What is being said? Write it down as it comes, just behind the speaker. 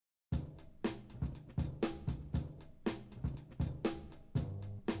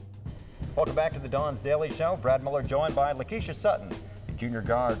Welcome back to the Dawn's Daily Show. Brad Miller joined by La'Keisha Sutton, a junior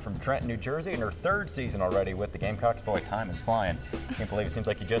guard from Trenton, New Jersey, in her third season already with the Gamecocks. Boy, time is flying. Can't believe it seems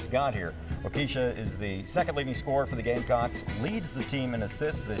like you just got here. La'Keisha is the second leading scorer for the Gamecocks, leads the team in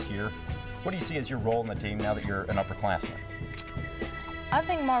assists this year. What do you see as your role in the team now that you're an upperclassman? I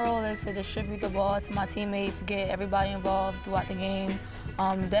think my role is to distribute the ball to my teammates, get everybody involved throughout the game,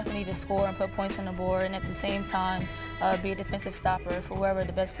 definitely to score and put points on the board, and at the same time be a defensive stopper for whoever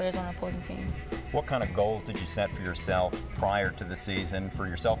the best players on the opposing team. What kind of goals did you set for yourself prior to the season, for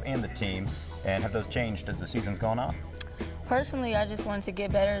yourself and the team, and have those changed as the season's gone on? Personally, I just wanted to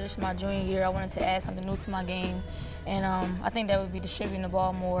get better. This is my junior year. I wanted to add something new to my game, and I think that would be distributing the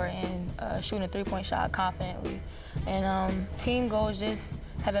ball more and shooting a three-point shot confidently. And team goals, just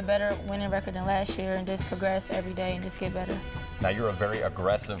have a better winning record than last year and just progress every day and just get better. Now, you're a very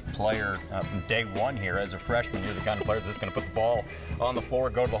aggressive player from day one here. As a freshman, you're the kind of player that's going to put the ball on the floor,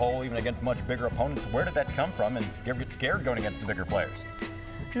 go to the hole, even against much bigger opponents. Where did that come from, and do you ever get scared going against the bigger players?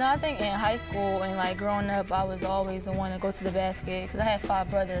 No, I think in high school and like growing up, I was always the one to go to the basket because I had 5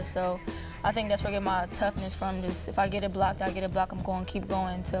 brothers. So I think that's where I get my toughness from. Just if I get it blocked, I get it blocked. I'm going to keep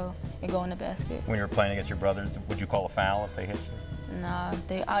going until it go in the basket. When you were playing against your brothers, would you call a foul if they hit you? Nah,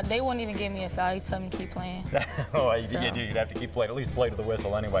 they wouldn't even give me a foul. They tell me to keep playing. Oh, you'd have to keep playing, at least play to the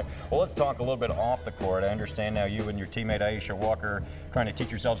whistle anyway. Well, let's talk a little bit off the court. I understand now you and your teammate Aisha Walker trying to teach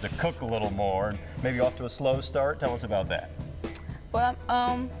yourselves to cook a little more, and maybe off to a slow start. Tell us about that. Well,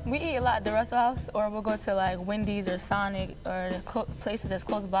 we eat a lot at the restaurant house, or we'll go to like Wendy's or Sonic or the places that's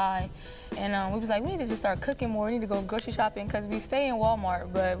close by. And we was like, we need to just start cooking more. We need to go grocery shopping because we stay in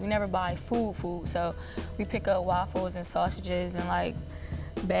Walmart, but we never buy food. So we pick up waffles and sausages and like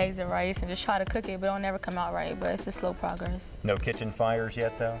bags of rice and just try to cook it, but it'll never come out right. But it's a slow progress. No kitchen fires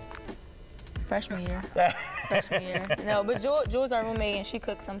yet, though? Freshman year. Freshman year. No, but Jewel's our roommate and she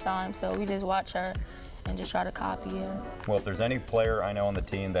cooks sometimes, so we just watch her and just try to copy it. Well, if there's any player I know on the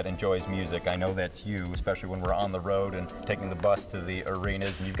team that enjoys music, I know that's you, especially when we're on the road and taking the bus to the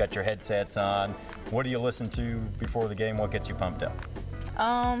arenas and you've got your headsets on. What do you listen to before the game? What gets you pumped up?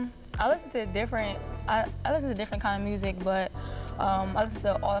 I listen to different kind of music, but I listen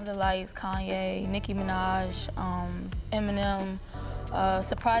to All of the Lights, Kanye, Nicki Minaj, Eminem.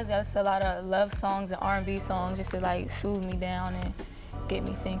 Surprisingly, I listen to a lot of love songs and R&B songs just to like soothe me down and get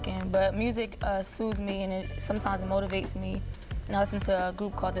me thinking. But music soothes me and sometimes it motivates me. And I listen to a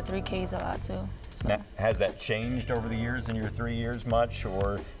group called the 3Ks a lot too. So. Now, has that changed over the years in your 3 years much,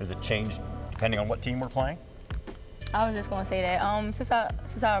 or has it changed depending on what team we're playing? I was just going to say that.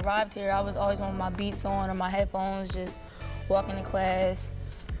 Since I arrived here, I was always on my beats on or my headphones, just walking to class,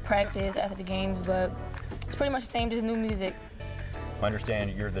 practice after the games, but it's pretty much the same, just new music. I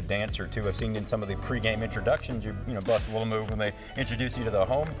understand you're the dancer too. I've seen in some of the pregame introductions, you bust a little move when they introduce you to the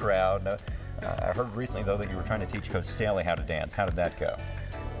home crowd. I heard recently though that you were trying to teach Coach Staley how to dance. How did that go?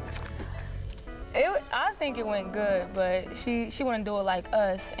 I think it went good, but she wouldn't do it like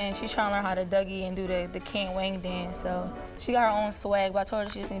us, and she's trying to learn how to Dougie and do the Ken Wang dance. So she got her own swag, but I told her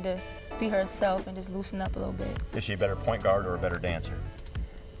she just need to be herself and just loosen up a little bit. Is she a better point guard or a better dancer?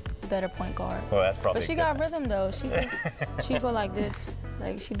 Better point guard. Well, that's probably. But she got rhythm though. She go like this,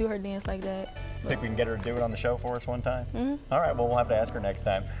 like she do her dance like that. Think we can get her to do it on the show for us one time? Mm-hmm. All right. Well, we'll have to ask her next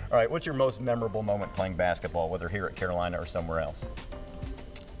time. All right. What's your most memorable moment playing basketball, whether here at Carolina or somewhere else?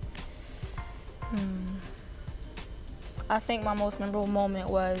 I think my most memorable moment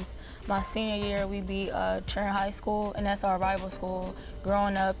was my senior year. We beat Trenton High School, and that's our rival school.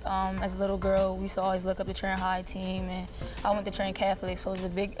 Growing up as a little girl, we used to always look up the Trenton High team, and I went to Trenton Catholic, so it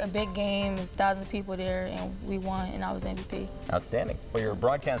was a big game. There's thousands of people there, and we won, and I was MVP. Outstanding. Well, you're a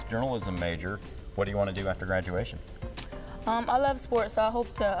broadcast journalism major. What do you want to do after graduation? I love sports, so I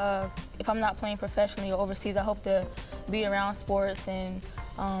hope to, if I'm not playing professionally or overseas, I hope to be around sports and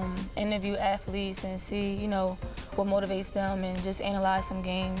interview athletes and see, what motivates them and just analyze some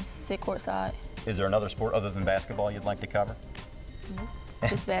games, sit courtside. Is there another sport other than basketball you'd like to cover? Nope.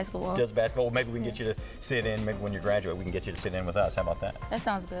 Just basketball. Just basketball. Well, maybe we can get you to sit in. Maybe when you graduate, we can get you to sit in with us. How about that? That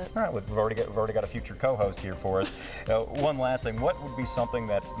sounds good. All right. We've already got a future co-host here for us. One last thing. What would be something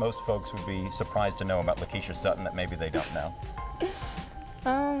that most folks would be surprised to know about La'Keisha Sutton that maybe they don't know?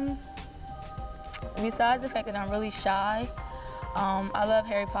 Besides the fact that I'm really shy, I love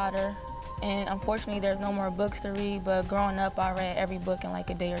Harry Potter. And unfortunately, there's no more books to read, but growing up, I read every book in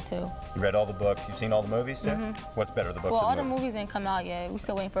like a day or two. You read all the books? You've seen all the movies too? Mm-hmm. What's better, the books or the movies? Well, all the movies didn't come out yet. We're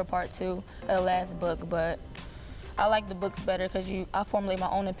still waiting for part 2 of the last book, but I like the books better because I formulate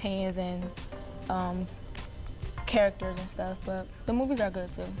my own opinions and characters and stuff, but the movies are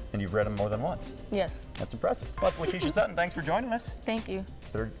good too. And you've read them more than once? Yes. That's impressive. Well, that's La'Keisha Sutton. Thanks for joining us. Thank you.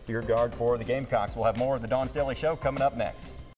 third-year guard for the Gamecocks. We'll have more of the Dawn's Daily Show coming up next.